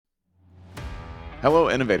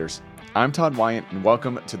Hello, innovators. I'm Todd Wyant, and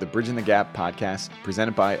welcome to the Bridging the Gap podcast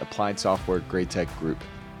presented by Applied Software Graitec Group.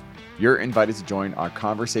 You're invited to join our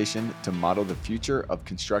conversation to model the future of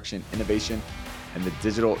construction innovation and the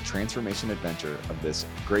digital transformation adventure of this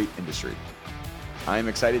great industry. I am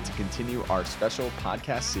excited to continue our special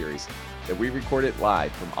podcast series that we recorded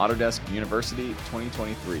live from Autodesk University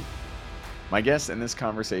 2023. My guest in this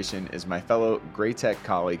conversation is my fellow Graitec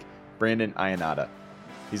colleague, Brandon Ionata.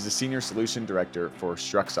 He's the Senior Solution Director for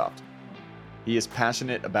StrucSoft. He is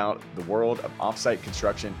passionate about the world of offsite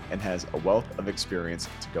construction and has a wealth of experience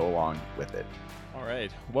to go along with it. All right.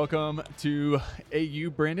 Welcome to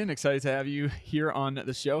AU, Brandon. Excited to have you here on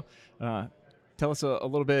the show. Tell us a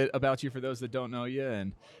little bit about you for those that don't know you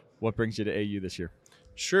and what brings you to AU this year.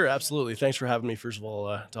 Sure, absolutely. Thanks for having me, first of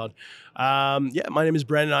all, Todd. My name is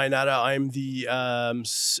Brandon Ionata. I'm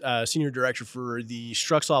the Senior Director for the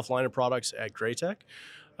StrucSoft line of products at Graitec.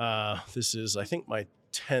 This is, I think, my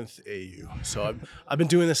 10th AU. So I've been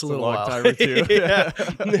doing this a little while. Time or two.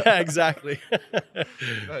 yeah, exactly.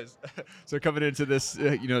 Nice. So coming into this,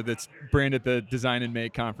 that's branded the Design and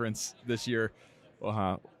Make conference this year.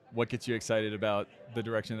 What gets you excited about the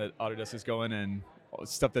direction that Autodesk is going and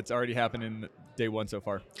stuff that's already happened in day one so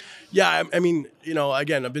far? Yeah, I mean,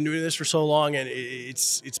 again, I've been doing this for so long, and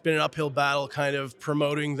it's been an uphill battle kind of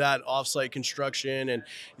promoting that offsite construction and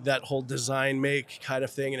that whole design make kind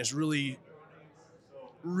of thing. And it's really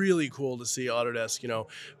cool to see Autodesk,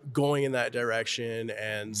 going in that direction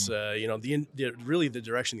and, really the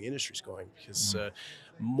direction the industry's going, because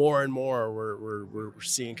more and more we're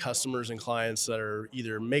seeing customers and clients that are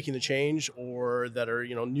either making the change or that are,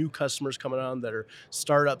 new customers coming on that are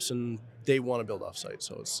startups and they want to build offsite.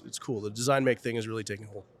 So it's cool. The design make thing is really taking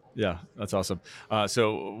hold. Yeah, that's awesome.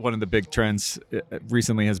 So one of the big trends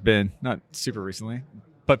recently has been, not super recently,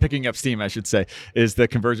 but picking up steam, I should say, is the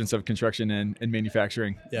convergence of construction and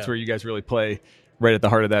manufacturing. Yeah. That's where you guys really play right at the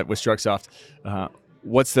heart of that with StrucSoft.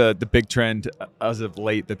 What's the big trend as of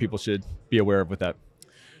late that people should be aware of with that?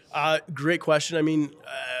 Great question. I mean,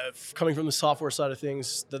 coming from the software side of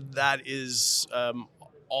things, that is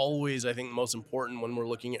always, I think, the most important when we're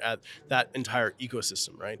looking at that entire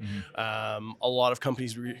ecosystem, right? Mm-hmm. A lot of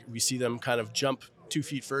companies, we see them kind of jump 2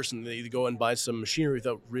 feet first and they go and buy some machinery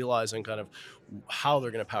without realizing kind of how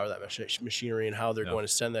they're going to power that machinery and how they're going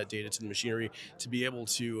to send that data to the machinery to be able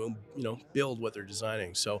to, build what they're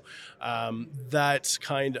designing. So that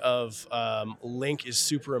kind of link is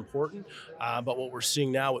super important. But what we're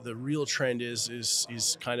seeing now, what the real trend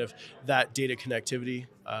is kind of that data connectivity,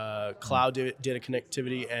 cloud data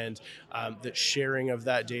connectivity, and the sharing of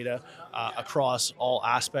that data across all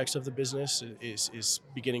aspects of the business is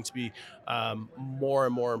beginning to be more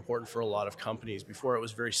and more important for a lot of companies. Before it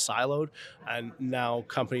was very siloed, and now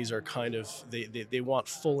companies are kind of, they want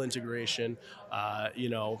full integration,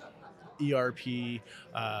 ERP,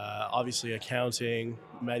 obviously accounting,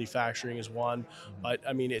 manufacturing is one, but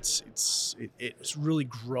I mean it's really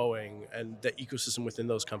growing, and the ecosystem within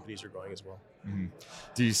those companies are growing as well. Mm-hmm.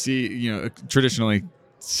 Do you see, traditionally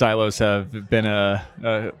silos have been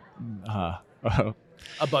a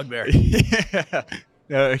bugbear,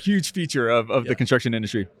 a huge feature of the construction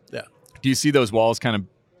industry. Yeah. Do you see those walls kind of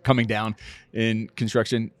coming down in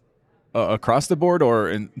construction across the board, or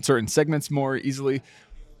in certain segments more easily?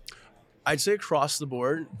 I'd say across the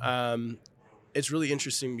board. It's really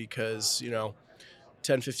interesting because,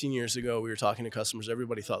 10, 15 years ago, we were talking to customers.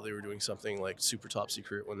 Everybody thought they were doing something like super top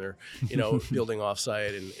secret when they're, building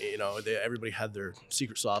offsite, and, everybody had their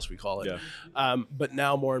secret sauce, we call it. Yeah. But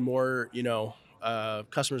now more and more,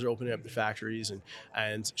 customers are opening up the factories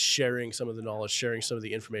and sharing some of the knowledge, sharing some of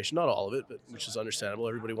the information, not all of it, but which is understandable.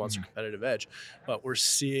 Everybody wants a competitive edge, but we're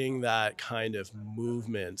seeing that kind of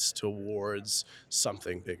movement towards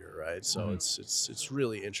something bigger, right? So it's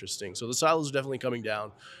really interesting. So the silos are definitely coming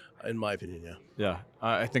down, in my opinion. Yeah. Yeah.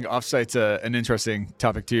 I think offsite's an interesting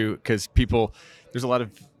topic too, because there's a lot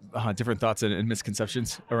of different thoughts and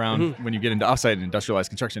misconceptions around when you get into offsite and industrialized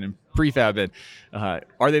construction and prefab. And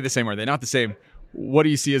are they the same? Are they not the same? What do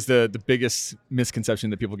you see as the biggest misconception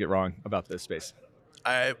that people get wrong about this space?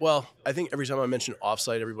 I think every time I mention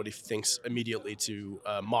offsite, everybody thinks immediately to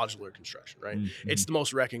modular construction, right? Mm-hmm. It's the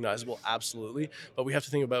most recognizable, absolutely. But we have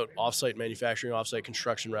to think about offsite manufacturing, offsite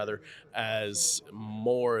construction, rather, as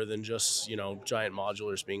more than just, giant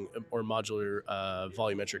modulars being, or modular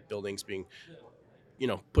volumetric buildings being,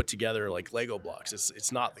 put together like Lego blocks.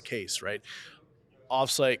 It's not the case, right?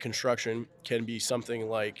 Offsite construction can be something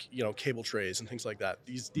like, cable trays and things like that.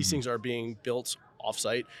 These things are being built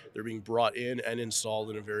offsite. They're being brought in and installed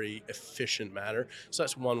in a very efficient manner. So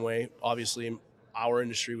that's one way. Obviously, our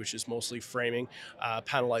industry, which is mostly framing,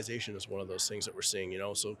 panelization is one of those things that we're seeing.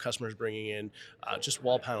 So customers bringing in just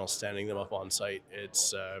wall panels, standing them up on site.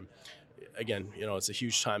 It's again, it's a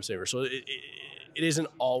huge time saver. So it isn't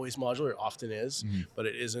always modular. It often is, but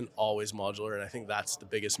it isn't always modular. And I think that's the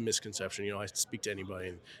biggest misconception. I speak to anybody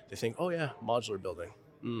and they think, oh yeah, modular building.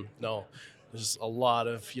 No, there's a lot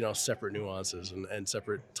of, separate nuances and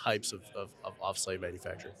separate types of offsite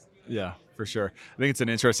manufacturing. Yeah, for sure. I think it's an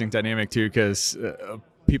interesting dynamic too, because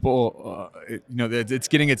people, it's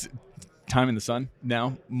getting its time in the sun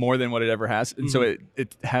now more than what it ever has, and so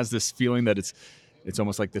it has this feeling that it's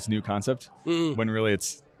almost like this new concept when really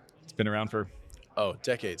it's been around for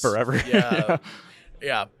decades, forever.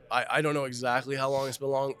 Yeah. I don't know exactly how long it's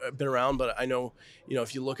been around, but I know,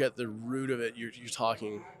 if you look at the root of it, you're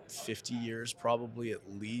talking 50 years probably at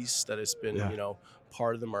least that it's been,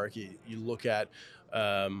 part of the market. You look at,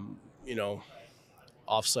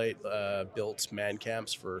 offsite built man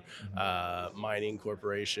camps for mining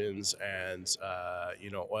corporations and,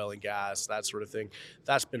 oil and gas, that sort of thing.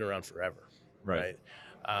 That's been around forever, right?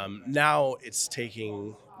 Now it's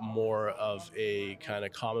taking more of a kind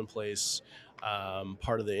of commonplace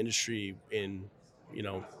part of the industry in,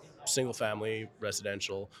 single family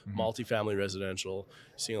residential, multifamily residential,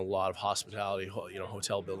 seeing a lot of hospitality,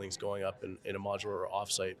 hotel buildings going up in a modular or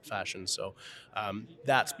offsite fashion. So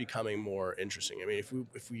that's becoming more interesting. I mean,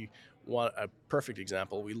 if we want a perfect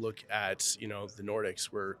example, we look at, the Nordics,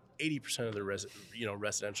 where 80% of the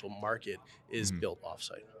residential market is built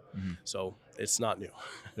offsite. So it's not new.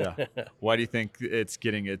 Yeah. Why do you think it's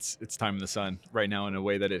getting its time in the sun right now in a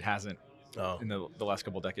way that it hasn't in the last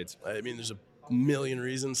couple of decades? I mean, there's a million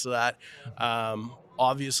reasons to that.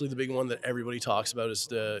 Obviously, the big one that everybody talks about is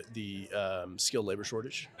the skilled labor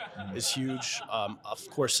shortage is huge. Of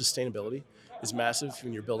course, sustainability is massive.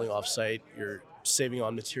 When you're building off-site, you're saving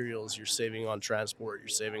on materials, you're saving on transport, you're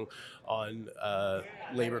saving on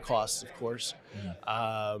labor costs, of course.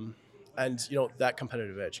 And that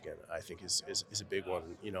competitive edge, again, I think is a big one.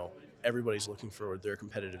 Everybody's looking for their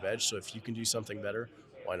competitive edge. So if you can do something better,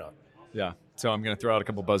 why not? Yeah. So I'm going to throw out a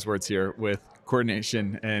couple buzzwords here with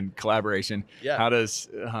coordination and collaboration. Yeah. How does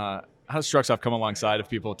StrucSoft come alongside of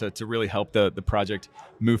people to really help the project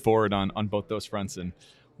move forward on both those fronts? And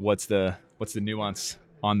what's the nuance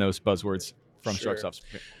on those buzzwords from StrucSoft?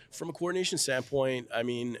 From a coordination standpoint, I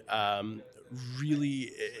mean,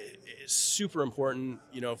 really it's super important.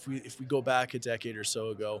 If we go back a decade or so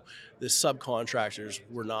ago, the subcontractors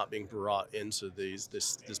were not being brought into this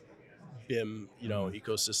BIM,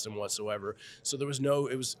 ecosystem whatsoever. So it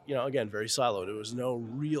was, again, very siloed. There was no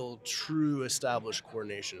real true established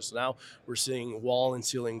coordination. So now we're seeing wall and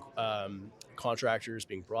ceiling contractors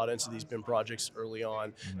being brought into these BIM projects early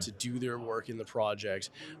on to do their work in the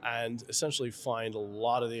project and essentially find a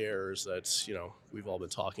lot of the errors that, we've all been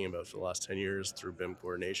talking about for the last 10 years through BIM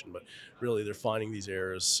coordination. But really, they're finding these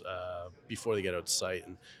errors before they get out to site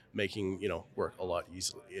and making, work a lot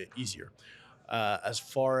easier. As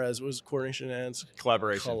far as was coordination and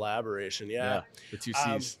collaboration, yeah. The two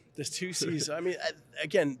C's. The two C's. I mean,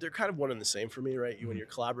 again, they're kind of one and the same for me, right? When you're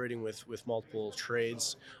collaborating with multiple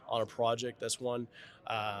trades on a project, that's one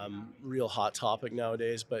real hot topic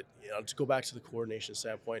nowadays. But to go back to the coordination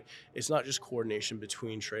standpoint, it's not just coordination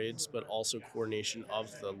between trades, but also coordination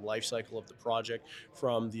of the life cycle of the project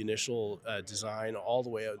from the initial design all the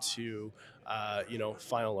way out to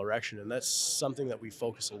final erection. And that's something that we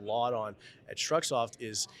focus a lot on at StrucSoft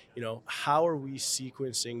is, how are we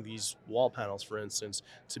sequencing these wall panels, for instance,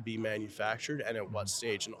 to be manufactured and at what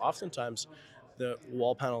stage? And oftentimes the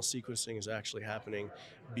wall panel sequencing is actually happening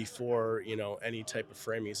before, any type of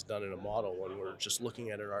framing is done in a model. When we're just looking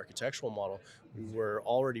at an architectural model, we're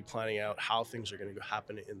already planning out how things are going to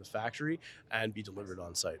happen in the factory and be delivered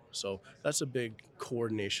on site. So that's a big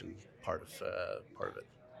coordination part of it.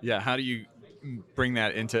 Yeah. How do you bring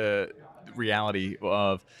that into reality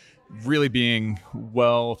of really being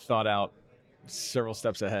well thought out, several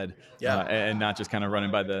steps ahead, and not just kind of running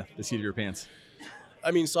by the seat of your pants? I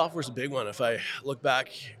mean, software's a big one. If I look back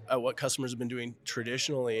at what customers have been doing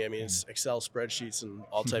traditionally, I mean, it's Excel spreadsheets and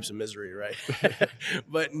all types of misery, right?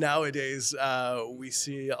 But nowadays, we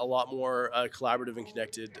see a lot more collaborative and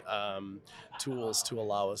connected tools to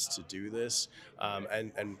allow us to do this.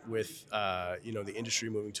 And with, the industry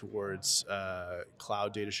moving towards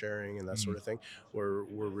cloud data sharing and that sort of thing, we're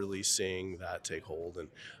really seeing that take hold.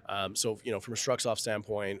 And so, from a StrucSoft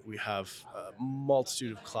standpoint, we have a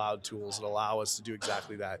multitude of cloud tools that allow us to do exactly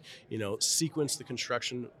exactly that. Sequence the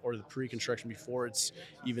construction or the pre-construction before it's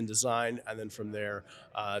even designed, and then from there,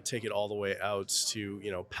 take it all the way out to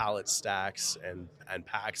pallet stacks and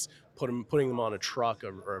packs, putting them on a truck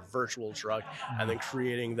or a virtual truck, and then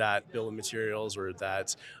creating that bill of materials or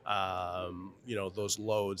that those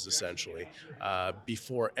loads essentially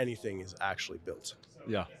before anything is actually built.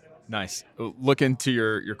 Yeah, nice. Look into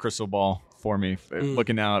your crystal ball for me.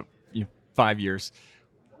 Looking out 5 years,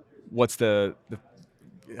 what's the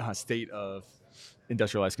state of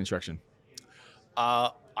industrialized construction?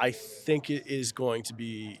 I think it is going to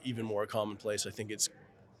be even more commonplace.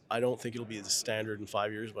 I don't think it'll be the standard in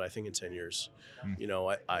 5 years, but I think in 10 years,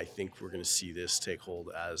 I think we're going to see this take hold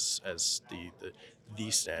as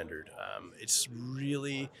the standard. It's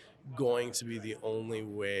really going to be the only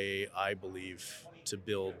way, I believe, to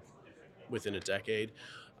build within a decade.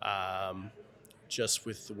 Just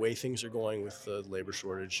with the way things are going with the labor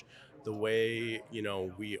shortage, the way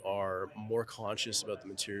we are more conscious about the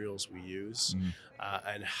materials we use,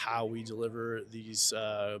 and how we deliver these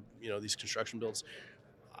construction builds.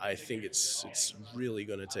 I think it's really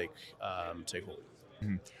going to take hold.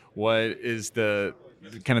 What is the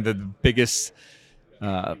kind of the biggest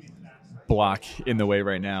block in the way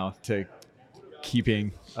right now to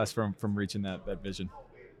keeping us from reaching that vision?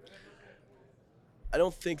 I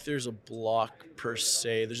don't think there's a block per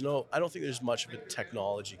se. I don't think there's much of a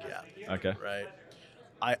technology gap. Okay. Right.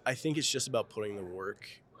 I think it's just about putting the work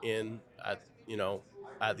in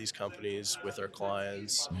at these companies with our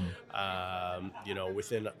clients,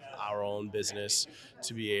 within our own business,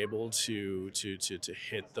 to be able to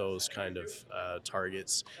hit those kind of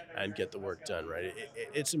targets and get the work done. Right.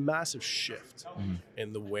 It's a massive shift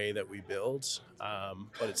in the way that we build,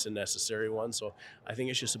 but it's a necessary one. So I think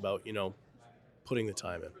it's just about putting the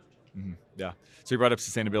time in. Yeah. So you brought up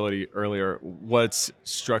sustainability earlier. What's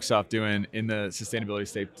StrucSoft doing in the sustainability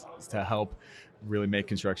state to help really make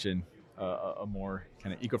construction a more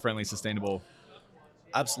kind of eco-friendly, sustainable?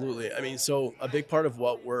 Absolutely. I mean, so a big part of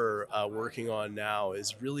what we're working on now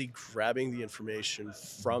is really grabbing the information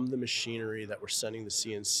from the machinery that we're sending the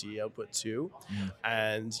CNC output to,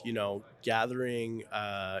 and gathering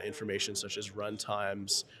information such as run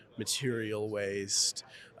times, material waste,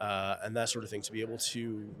 and that sort of thing, to be able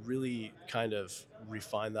to really kind of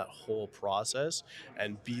refine that whole process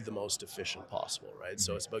and be the most efficient possible, right?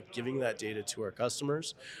 So it's about giving that data to our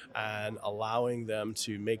customers and allowing them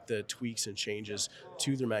to make the tweaks and changes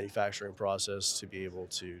to their manufacturing process to be able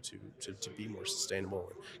to be more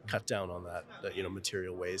sustainable and cut down on that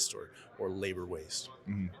material waste or labor waste.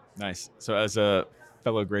 Nice. So as a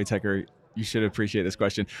fellow Graitecher, you should appreciate this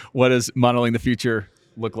question. What does modeling the future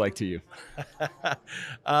look like to you?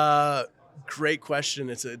 Great question.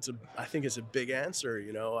 I think it's a big answer.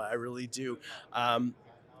 I really do.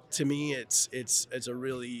 To me, it's a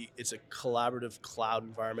collaborative cloud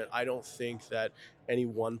environment. I don't think that any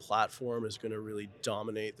one platform is going to really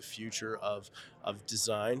dominate the future of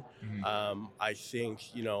design. I think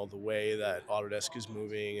the way that Autodesk is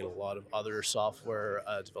moving and a lot of other software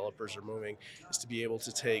developers are moving is to be able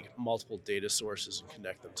to take multiple data sources and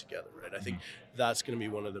connect them together. Right. I think that's going to be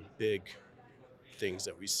one of the big things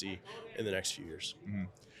that we see in the next few years.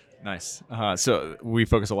 Nice. So we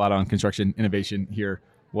focus a lot on construction innovation here.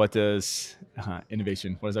 What does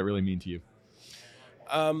innovation, what does that really mean to you?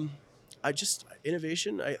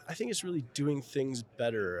 Innovation, I think it's really doing things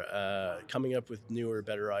better, coming up with newer,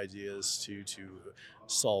 better ideas to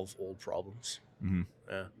solve old problems.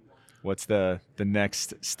 Yeah. What's the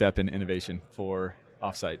next step in innovation for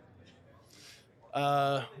offsite?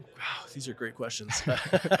 Wow, these are great questions.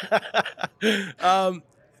 The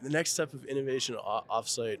next step of innovation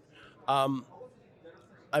offsite.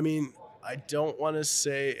 I mean, I don't want to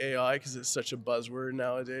say AI because it's such a buzzword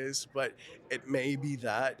nowadays, but it may be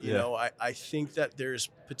that. I think that there's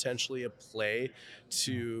potentially a play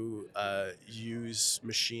to use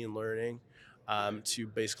machine learning to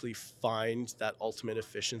basically find that ultimate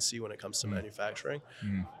efficiency when it comes to manufacturing.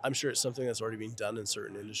 I'm sure it's something that's already being done in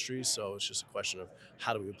certain industries, so it's just a question of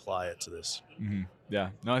how do we apply it to this.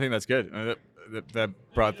 Yeah, no, I think that's good. That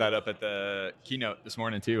brought that up at the keynote this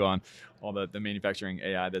morning too, on all the manufacturing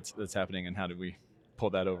AI that's happening, and how do we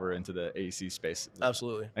pull that over into the AEC space.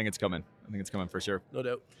 Absolutely. I think it's coming for sure. No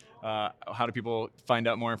doubt. How do people find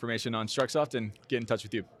out more information on StrucSoft and get in touch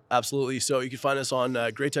with you? Absolutely. So you can find us on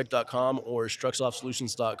graitec.com or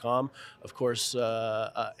strucsoftsolutions.com. Of course,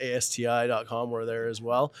 ASTI.com, we're there as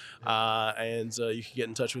well. And you can get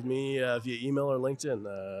in touch with me via email or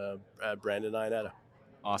LinkedIn, Brandon Ionata.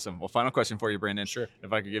 Awesome. Well, final question for you, Brandon. Sure.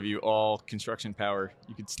 If I could give you all construction power,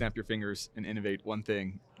 you could snap your fingers and innovate one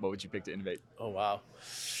thing, what would you pick to innovate? Oh, wow.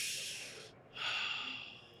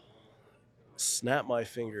 snap my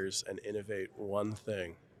fingers and innovate one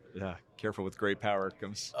thing. Yeah, careful, with great power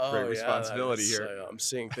comes Oh, great yeah, responsibility here. I'm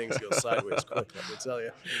seeing things go sideways quick, let me tell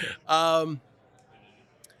you.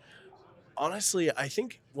 Honestly, I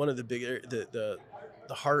think one of the bigger, the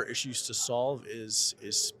harder issues to solve is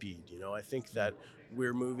speed. I think that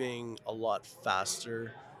we're moving a lot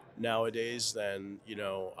faster nowadays than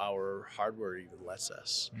our hardware even lets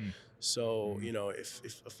us. So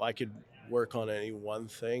if I could work on any one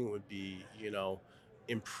thing, it would be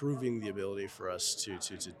improving the ability for us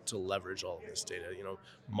to leverage all of this data.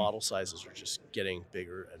 Model sizes are just getting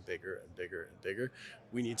bigger and bigger and bigger and bigger.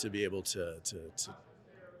 We need to be able to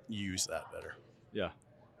use that better. Yeah,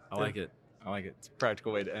 I like it. It's a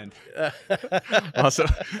practical way to end. Yeah. Awesome.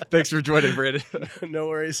 Thanks for joining, Brandon. No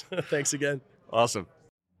worries. Thanks again. Awesome.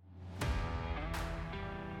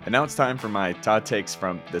 And now it's time for my Todd takes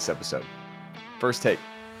from this episode. First take: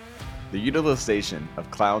 the utilization of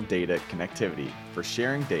cloud data connectivity for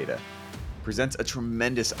sharing data presents a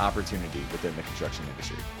tremendous opportunity within the construction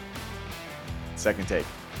industry. Second take: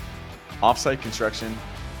 offsite construction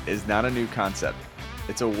is not a new concept.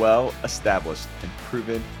 It's a well-established and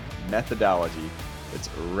proven methodology that's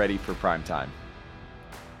ready for prime time.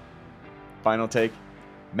 Final take: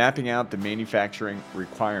 mapping out the manufacturing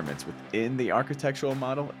requirements within the architectural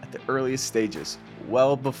model at the earliest stages,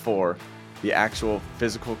 well before the actual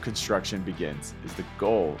physical construction begins, is the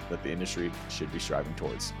goal that the industry should be striving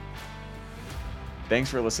towards. Thanks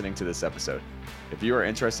for listening to this episode. If you are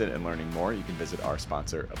interested in learning more, you can visit our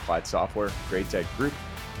sponsor, Applied Software Graitec Group,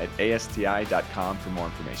 at asti.com for more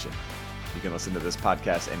information. You can listen to this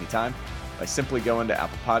podcast anytime by simply going to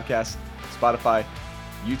Apple Podcasts, Spotify,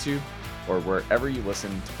 YouTube, or wherever you listen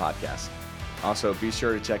to podcasts. Also, be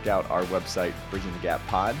sure to check out our website,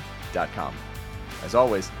 bridgingthegappod.com. As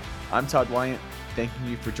always, I'm Todd Wyant, thanking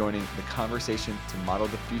you for joining the conversation to model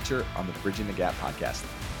the future on the Bridging the Gap podcast.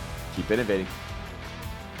 Keep innovating.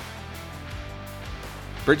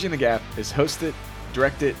 Bridging the Gap is hosted,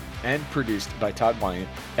 directed, and produced by Todd Wyant,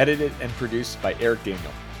 edited and produced by Eric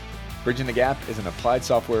Daniel. Bridging the Gap is an Applied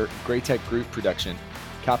Software Graitec Group production.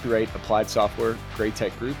 Copyright Applied Software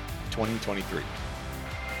Graitec Group 2023.